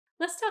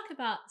Let's talk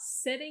about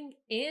setting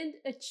and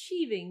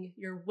achieving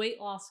your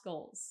weight loss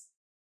goals.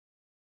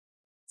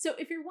 So,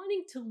 if you're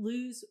wanting to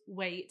lose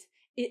weight,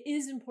 it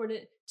is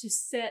important to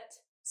set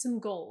some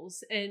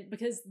goals. And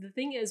because the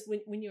thing is,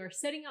 when you are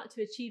setting out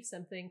to achieve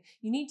something,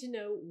 you need to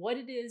know what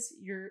it is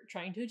you're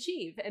trying to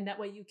achieve. And that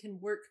way you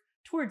can work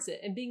towards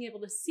it. And being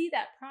able to see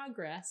that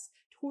progress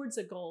towards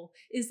a goal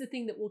is the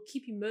thing that will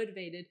keep you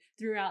motivated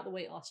throughout the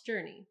weight loss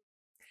journey.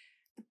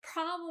 The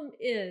problem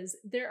is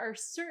there are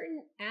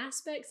certain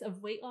aspects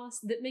of weight loss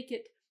that make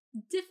it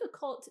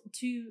difficult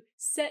to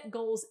set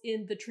goals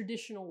in the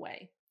traditional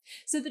way.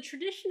 So the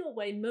traditional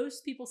way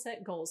most people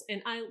set goals,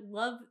 and I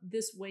love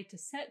this way to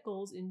set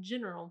goals in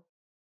general.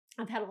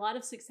 I've had a lot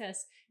of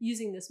success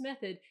using this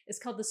method. It's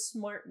called the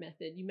SMART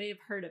method. You may have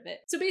heard of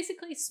it. So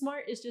basically,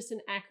 SMART is just an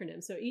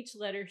acronym. So each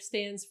letter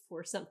stands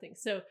for something.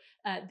 So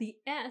the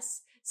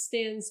S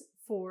stands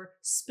for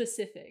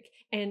specific.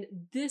 And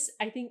this,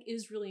 I think,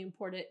 is really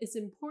important. It's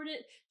important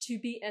to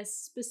be as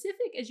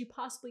specific as you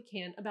possibly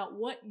can about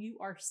what you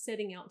are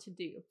setting out to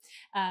do.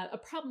 A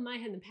problem I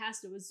had in the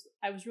past was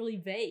I was really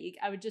vague.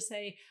 I would just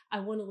say,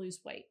 I want to lose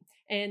weight.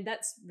 And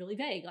that's really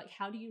vague. Like,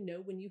 how do you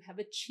know when you have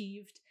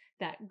achieved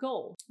that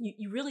goal?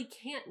 You really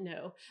can't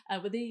know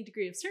with any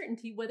degree of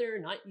certainty whether or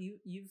not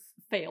you've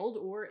failed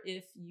or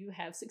if you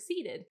have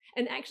succeeded.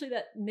 And actually,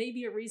 that may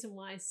be a reason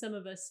why some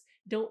of us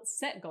don't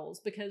set goals,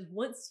 because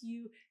once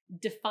you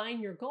define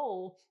your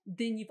goal,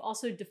 then you've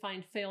also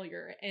defined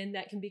failure, and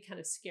that can be kind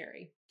of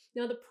scary.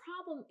 Now, the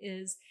problem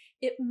is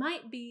it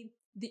might be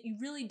that you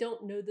really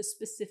don't know the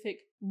specific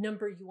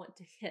number you want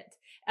to hit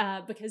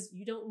because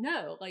you don't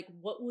know, like,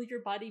 what will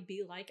your body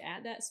be like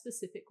at that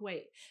specific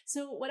weight.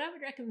 So what I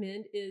would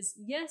recommend is,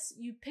 yes,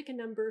 you pick a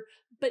number,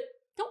 but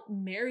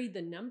don't marry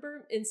the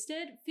number.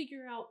 Instead,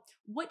 figure out,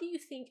 what do you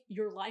think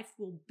your life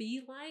will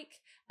be like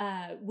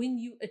when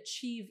you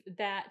achieve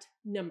that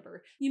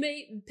number? You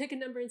may pick a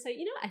number and say,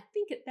 I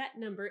think at that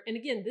number, and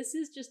again, this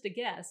is just a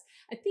guess,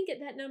 I think at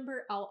that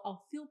number,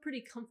 I'll feel pretty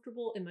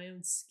comfortable in my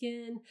own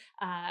skin.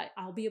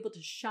 I'll be able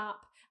to shop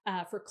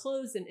for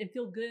clothes and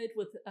feel good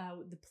with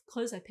the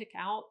clothes I pick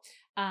out.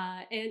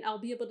 And I'll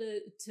be able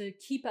to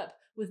keep up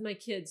with my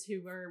kids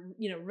who are,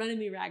 running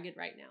me ragged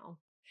right now.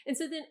 And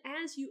so then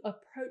as you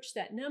approach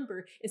that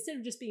number, instead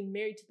of just being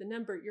married to the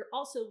number, you're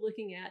also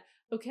looking at,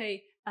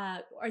 okay,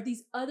 are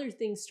these other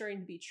things starting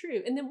to be true?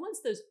 And then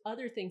once those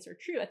other things are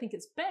true, I think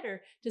it's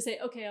better to say,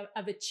 okay,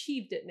 I've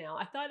achieved it now.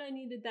 I thought I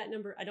needed that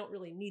number. I don't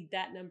really need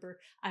that number.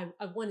 I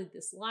wanted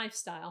this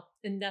lifestyle,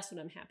 and that's what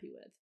I'm happy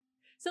with.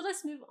 So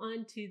let's move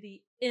on to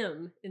the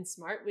M in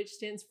SMART, which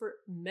stands for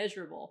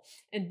measurable.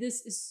 And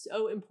this is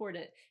so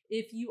important.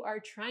 If you are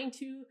trying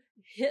to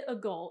hit a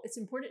goal, it's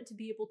important to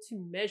be able to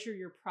measure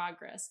your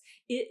progress.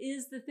 It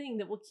is the thing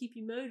that will keep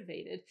you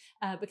motivated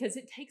because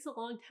it takes a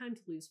long time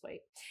to lose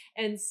weight.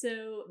 And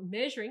so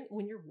measuring,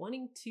 when you're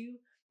wanting to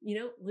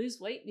lose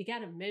weight, you got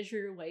to measure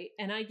your weight.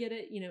 And I get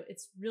it,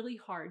 it's really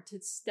hard to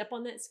step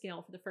on that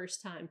scale for the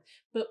first time.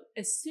 But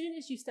as soon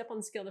as you step on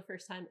the scale the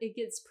first time, it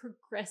gets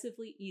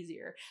progressively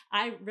easier.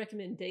 I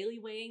recommend daily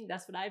weighing.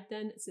 That's what I've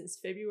done since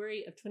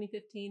February of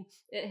 2015.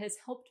 It has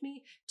helped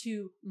me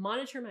to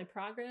monitor my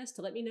progress,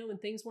 to let me know when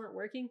things weren't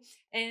working,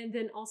 and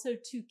then also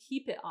to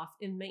keep it off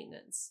in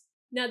maintenance.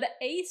 Now, the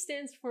A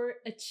stands for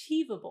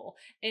achievable,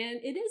 and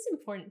it is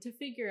important to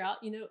figure out,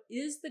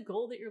 is the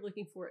goal that you're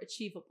looking for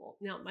achievable?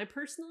 Now, my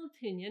personal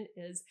opinion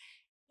is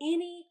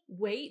any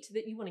weight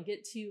that you want to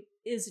get to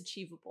is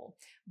achievable,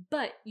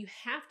 but you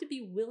have to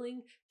be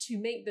willing to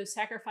make those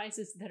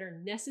sacrifices that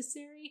are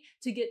necessary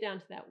to get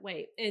down to that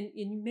weight. And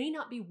you may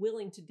not be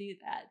willing to do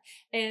that.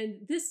 And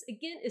this,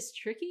 again, is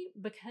tricky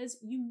because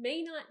you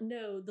may not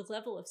know the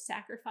level of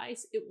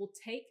sacrifice it will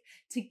take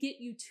to get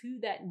you to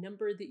that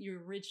number that you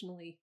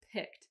originally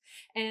picked.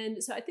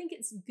 And so I think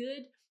it's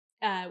good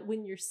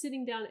when you're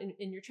sitting down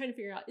and you're trying to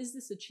figure out, is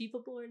this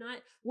achievable or not?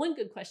 One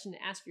good question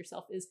to ask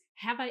yourself is,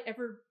 have I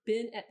ever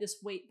been at this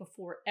weight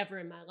before ever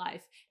in my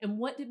life? And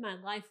what did my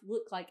life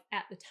look like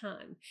at the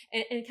time?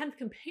 And kind of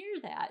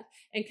compare that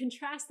and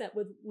contrast that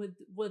with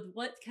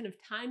what kind of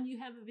time you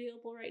have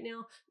available right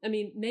now. I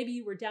mean, maybe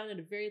you were down at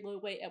a very low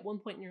weight at one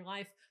point in your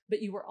life,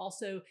 but you were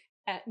also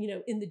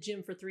in the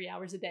gym for 3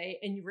 hours a day,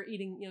 and you were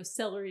eating,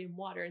 celery and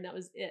water, and that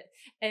was it.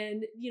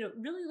 And,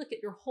 really look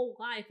at your whole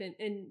life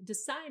and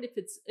decide if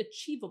it's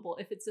achievable,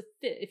 if it's a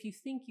fit, if you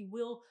think you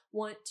will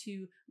want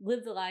to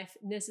live the life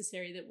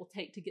necessary that will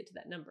take to get to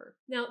that number.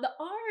 Now, the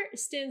R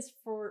stands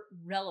for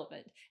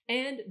relevant.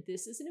 And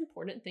this is an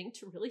important thing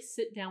to really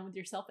sit down with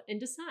yourself and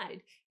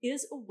decide,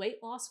 is a weight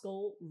loss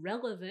goal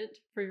relevant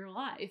for your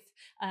life?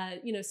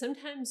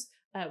 Sometimes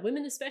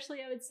women especially,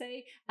 I would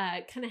say,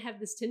 kind of have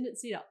this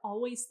tendency to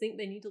always think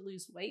they need to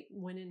lose weight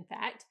when in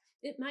fact,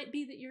 it might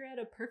be that you're at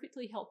a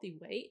perfectly healthy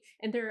weight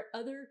and there are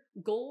other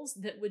goals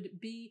that would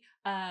be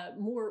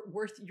more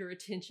worth your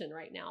attention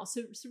right now.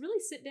 So really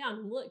sit down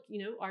and look,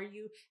 are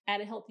you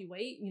at a healthy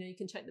weight? You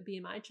can check the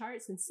BMI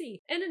charts and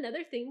see. And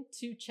another thing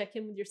to check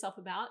in with yourself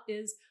about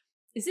is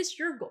this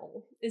your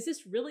goal? Is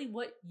this really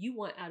what you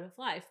want out of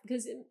life?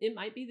 Because it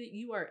might be that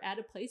you are at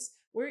a place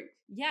where,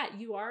 yeah,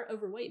 you are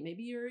overweight,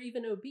 maybe you're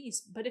even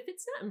obese, but if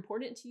it's not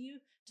important to you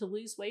to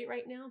lose weight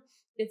right now,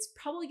 it's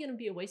probably going to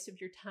be a waste of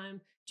your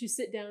time to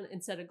sit down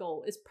and set a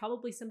goal. It's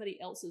probably somebody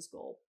else's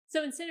goal.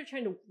 So instead of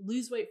trying to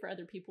lose weight for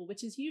other people,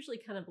 which is usually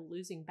kind of a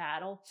losing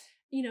battle,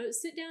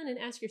 sit down and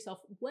ask yourself,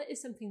 what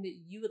is something that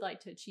you would like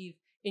to achieve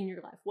in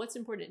your life? What's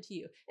important to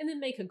you? And then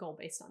make a goal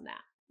based on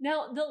that.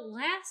 Now, the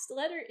last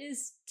letter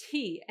is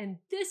T, and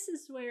this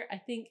is where I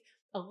think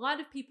a lot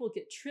of people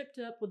get tripped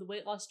up with the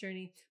weight loss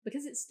journey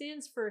because it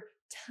stands for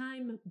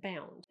time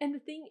bound. And the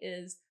thing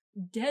is,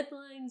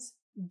 deadlines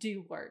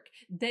do work.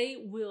 They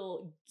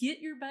will get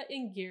your butt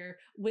in gear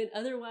when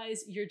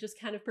otherwise you're just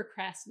kind of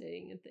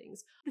procrastinating and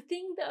things. The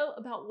thing though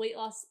about weight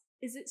loss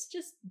is it's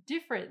just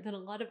different than a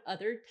lot of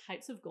other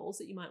types of goals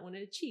that you might want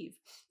to achieve.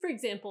 For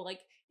example,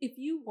 like if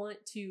you want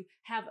to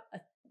have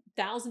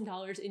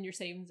 $1,000 in your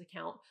savings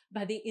account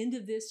by the end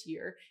of this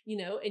year,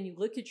 and you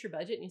look at your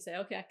budget and you say,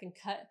 okay, I can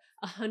cut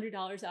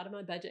 $100 out of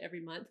my budget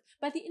every month.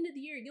 By the end of the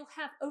year, you'll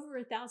have over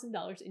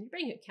 $1,000 in your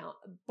bank account,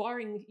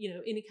 barring,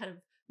 any kind of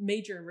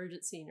major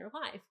emergency in your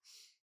life.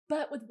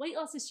 But with weight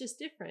loss, it's just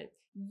different.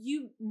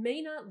 You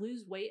may not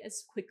lose weight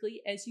as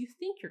quickly as you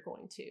think you're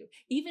going to,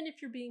 even if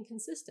you're being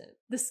consistent.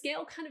 The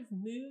scale kind of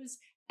moves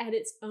at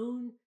its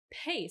own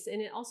pace,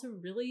 and it also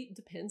really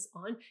depends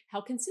on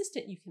how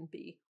consistent you can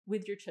be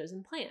with your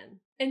chosen plan.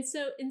 And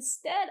so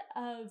instead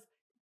of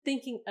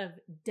thinking of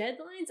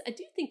deadlines, I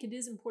do think it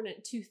is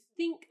important to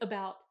think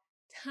about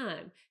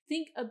time.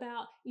 Think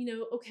about,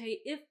 okay,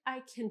 if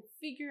I can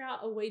figure out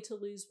a way to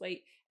lose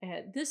weight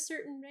at this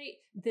certain rate,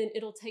 then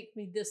it'll take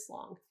me this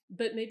long.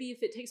 But maybe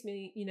if it takes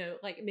me,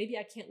 maybe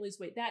I can't lose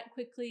weight that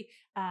quickly,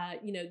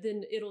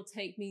 then it'll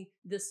take me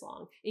this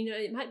long.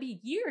 It might be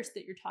years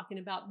that you're talking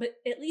about, but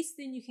at least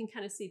then you can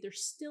kind of see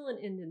there's still an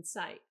end in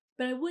sight.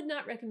 But I would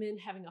not recommend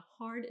having a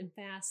hard and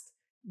fast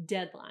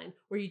deadline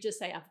where you just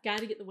say, I've got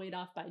to get the weight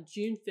off by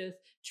June 5th,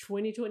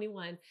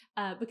 2021.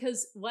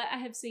 Because what I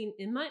have seen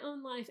in my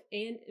own life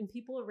and in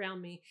people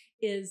around me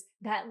is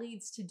that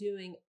leads to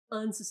doing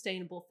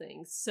unsustainable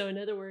things. So in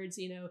other words,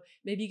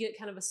 maybe you get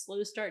kind of a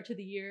slow start to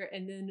the year,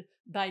 and then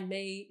by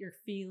May, you're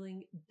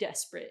feeling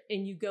desperate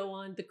and you go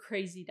on the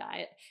crazy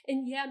diet.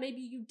 And yeah, maybe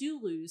you do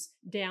lose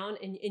down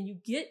and you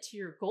get to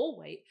your goal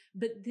weight,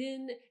 but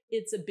then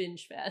it's a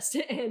binge fest.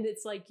 And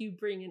it's like you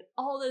bring in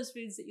all those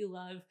foods that you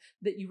love,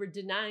 that you were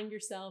denying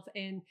yourself,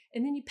 and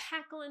then you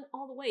pack on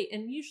all the weight.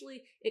 And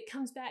usually it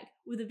comes back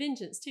with a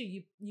vengeance too.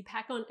 You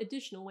pack on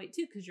additional weight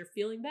too, because you're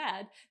feeling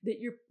bad that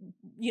you're,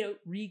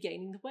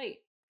 regaining the weight.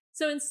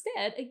 So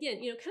instead, again,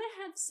 kind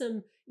of have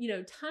some,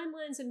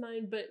 timelines in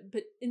mind,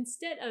 but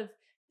instead of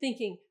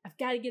thinking, I've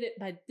got to get it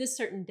by this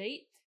certain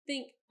date,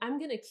 think, I'm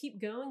going to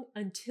keep going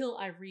until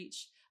I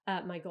reach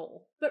my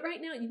goal. But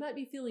right now, you might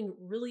be feeling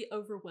really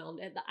overwhelmed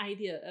at the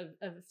idea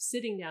of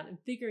sitting down and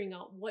figuring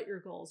out what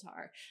your goals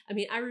are. I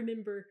mean, I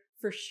remember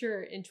for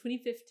sure in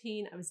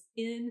 2015, I was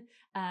in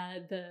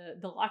the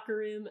locker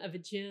room of a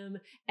gym,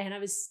 and I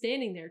was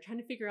standing there trying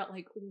to figure out,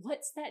 like,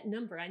 what's that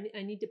number I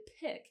need to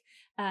pick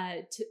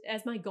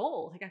as my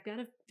goal? Like, I've got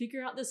to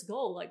figure out this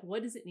goal. Like,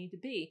 what does it need to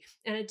be?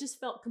 And I just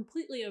felt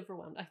completely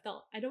overwhelmed. I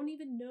felt I don't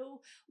even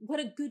know what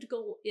a good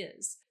goal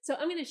is. So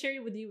I'm going to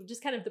share with you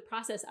just kind of the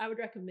process I would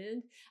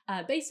recommend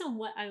based on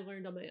what I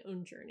learned on my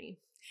own journey.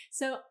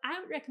 So I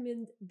would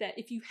recommend that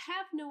if you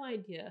have no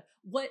idea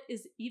what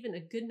is even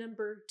a good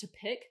number to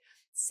pick,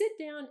 sit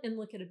down and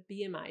look at a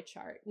BMI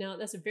chart. Now,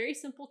 that's a very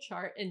simple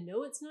chart, and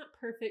no, it's not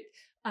perfect.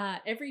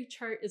 Every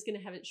chart is going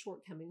to have its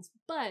shortcomings,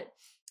 but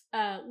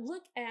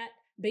look at,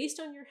 based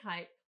on your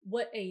height,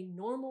 what a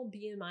normal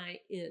BMI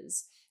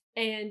is.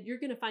 And you're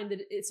going to find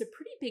that it's a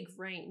pretty big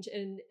range.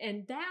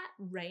 And that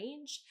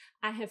range,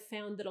 I have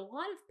found that a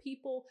lot of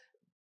people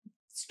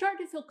start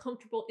to feel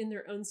comfortable in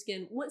their own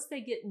skin once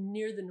they get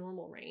near the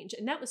normal range.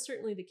 And that was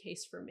certainly the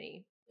case for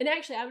me. And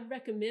actually, I would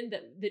recommend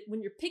that when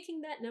you're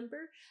picking that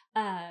number,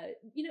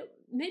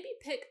 maybe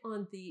pick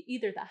on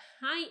either the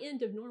high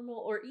end of normal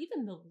or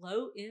even the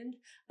low end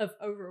of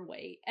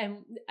overweight. And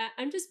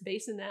I'm just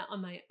basing that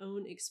on my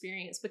own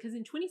experience, because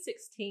in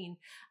 2016,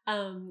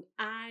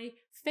 I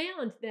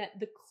found that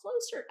the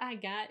closer I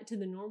got to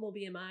the normal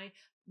BMI,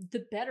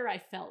 the better I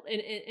felt.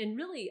 And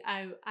really,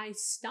 I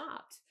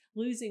stopped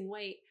losing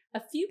weight a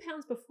few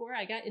pounds before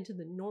I got into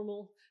the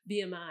normal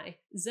BMI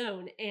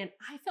zone, and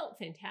I felt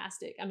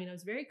fantastic. I mean, I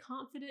was very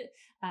confident.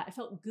 I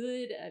felt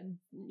good,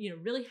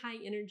 really high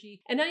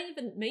energy. And I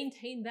even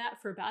maintained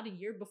that for about a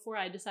year before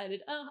I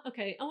decided, oh,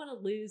 okay, I want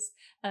to lose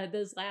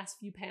those last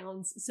few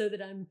pounds so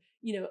that I'm,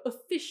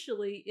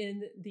 officially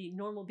in the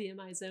normal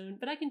BMI zone.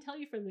 But I can tell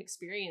you from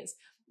experience,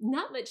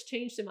 not much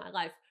changed in my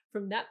life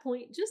from that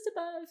point, just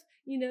above,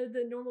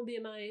 the normal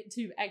BMI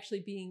to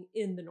actually being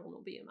in the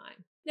normal BMI.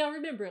 Now,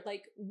 remember,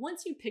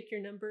 once you pick your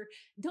number,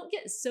 don't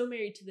get so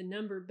married to the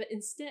number, but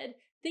instead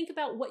think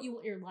about what you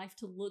want your life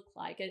to look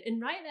like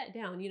and write that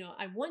down.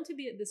 I want to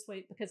be at this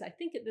weight because I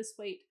think at this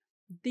weight,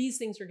 these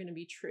things are going to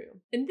be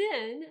true. And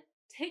then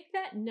take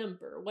that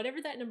number,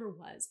 whatever that number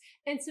was,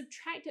 and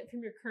subtract it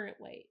from your current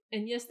weight.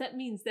 And yes, that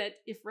means that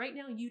if right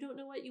now you don't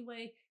know what you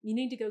weigh, you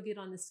need to go get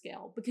on the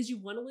scale because you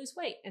want to lose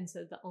weight. And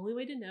so the only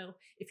way to know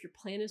if your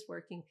plan is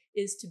working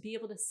is to be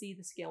able to see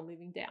the scale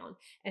moving down.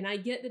 And I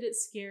get that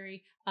it's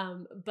scary,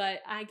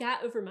 but I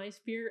got over my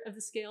fear of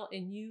the scale,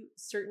 and you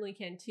certainly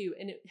can too.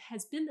 And it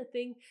has been the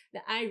thing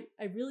that I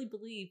really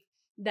believe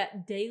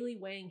that daily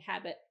weighing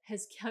habit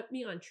has kept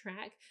me on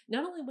track,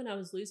 not only when I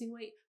was losing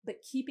weight,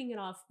 but keeping it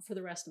off for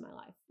the rest of my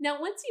life. Now,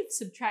 once you've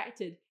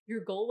subtracted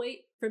your goal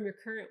weight from your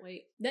current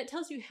weight, that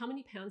tells you how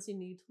many pounds you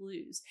need to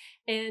lose.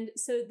 And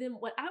so then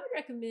what I would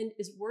recommend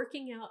is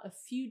working out a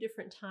few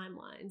different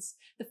timelines.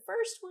 The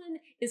first one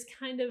is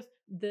kind of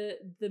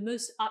the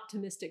most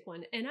optimistic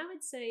one, and I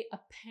would say a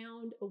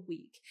pound a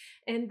week.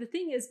 And the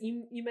thing is,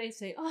 you may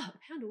say, oh,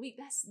 a pound a week,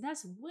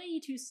 that's way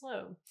too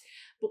slow.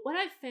 But what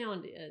I've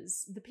found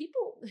is the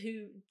people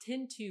who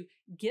tend to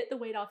get the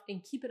weight off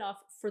and keep it off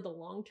for the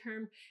long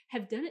term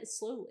have done it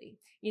slowly.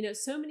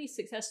 So many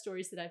success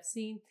stories that I've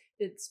seen,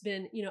 it's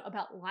been,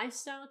 about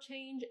lifestyle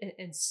change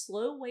and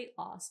slow weight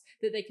loss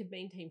that they could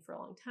maintain for a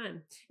long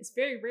time. It's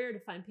very rare to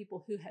find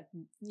people who have,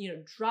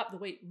 dropped the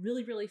weight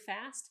really, really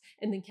fast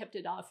and then kept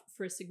it off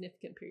for a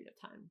significant period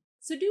of time.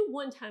 So do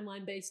one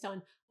timeline based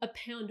on a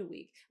pound a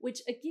week,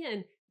 which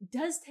again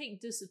does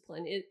take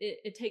discipline.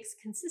 It takes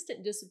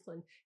consistent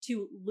discipline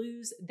to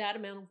lose that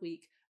amount of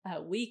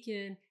week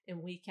in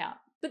and week out.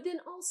 But then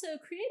also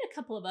create a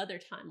couple of other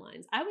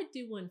timelines. I would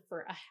do one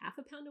for a half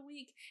a pound a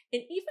week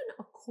and even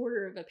a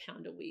quarter of a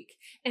pound a week.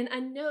 And I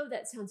know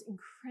that sounds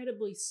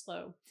incredibly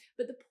slow,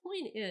 but the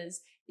point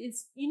is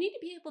you need to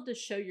be able to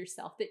show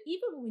yourself that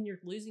even when you're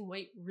losing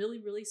weight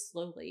really, really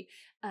slowly,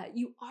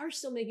 you are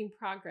still making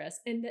progress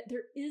and that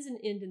there is an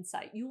end in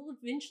sight. You will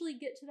eventually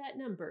get to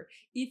that number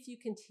if you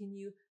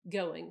continue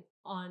going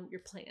on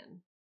your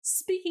plan.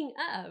 Speaking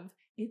of,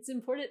 it's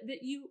important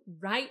that you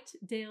write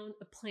down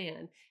a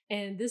plan.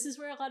 And this is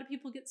where a lot of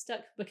people get stuck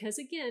because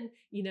again,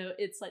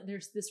 it's like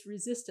there's this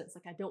resistance.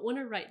 Like, I don't want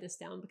to write this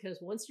down because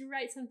once you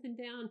write something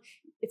down,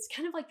 it's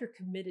kind of like you're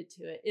committed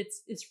to it.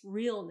 It's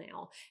real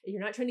now.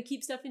 You're not trying to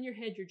keep stuff in your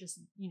head. You're just,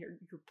 you're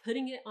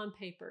putting it on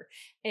paper.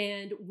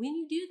 And when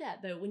you do that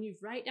though, when you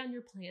write down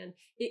your plan,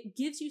 it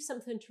gives you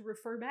something to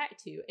refer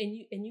back to.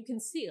 And you can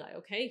see like,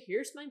 okay,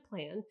 here's my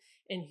plan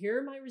and here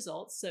are my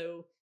results.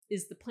 So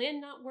is the plan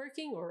not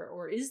working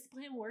or is the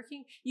plan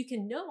working? You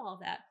can know all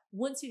that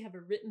once you have a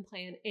written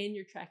plan and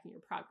you're tracking your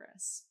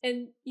progress.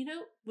 And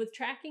with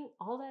tracking,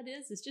 all that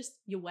is just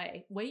you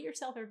weigh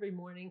yourself every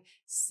morning,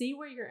 see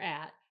where you're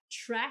at,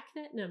 track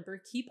that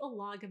number, keep a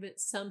log of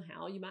it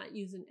somehow. You might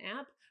use an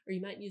app or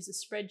you might use a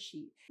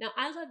spreadsheet. Now,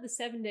 I love the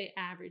 7-day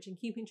average and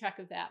keeping track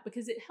of that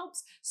because it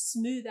helps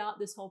smooth out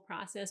this whole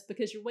process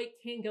because your weight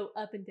can go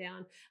up and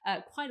down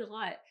quite a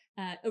lot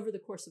over the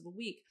course of a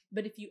week.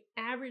 But if you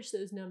average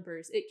those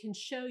numbers, it can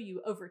show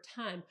you over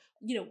time,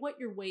 what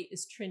your weight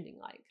is trending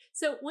like.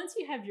 So once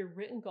you have your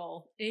written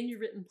goal and your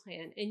written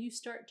plan and you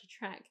start to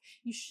track,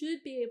 you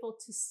should be able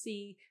to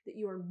see that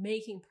you are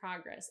making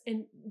progress.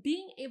 And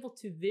being able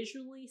to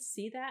visually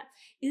see that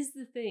is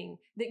the thing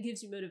that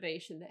gives you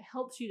motivation, that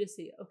helps you to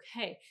see,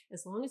 okay,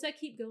 as long as I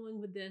keep going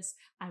with this,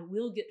 I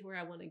will get to where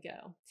I want to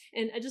go.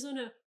 And I just want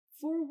to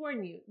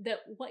forewarn you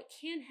that what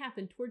can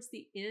happen towards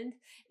the end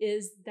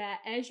is that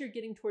as you're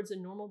getting towards a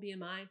normal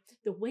BMI,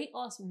 the weight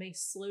loss may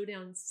slow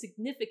down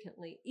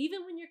significantly,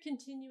 even when you're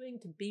continuing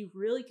to be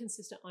really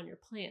consistent on your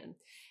plan.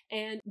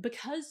 And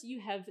because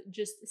you have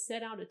just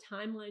set out a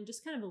timeline,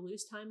 just kind of a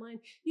loose timeline,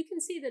 you can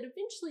see that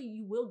eventually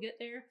you will get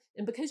there.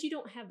 And because you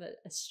don't have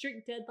a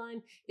strict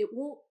deadline, it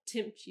won't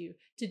tempt you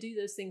to do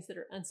those things that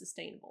are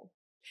unsustainable.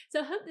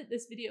 So I hope that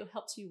this video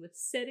helps you with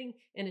setting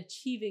and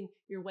achieving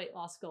your weight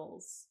loss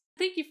goals.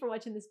 Thank you for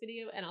watching this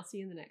video, and I'll see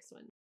you in the next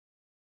one.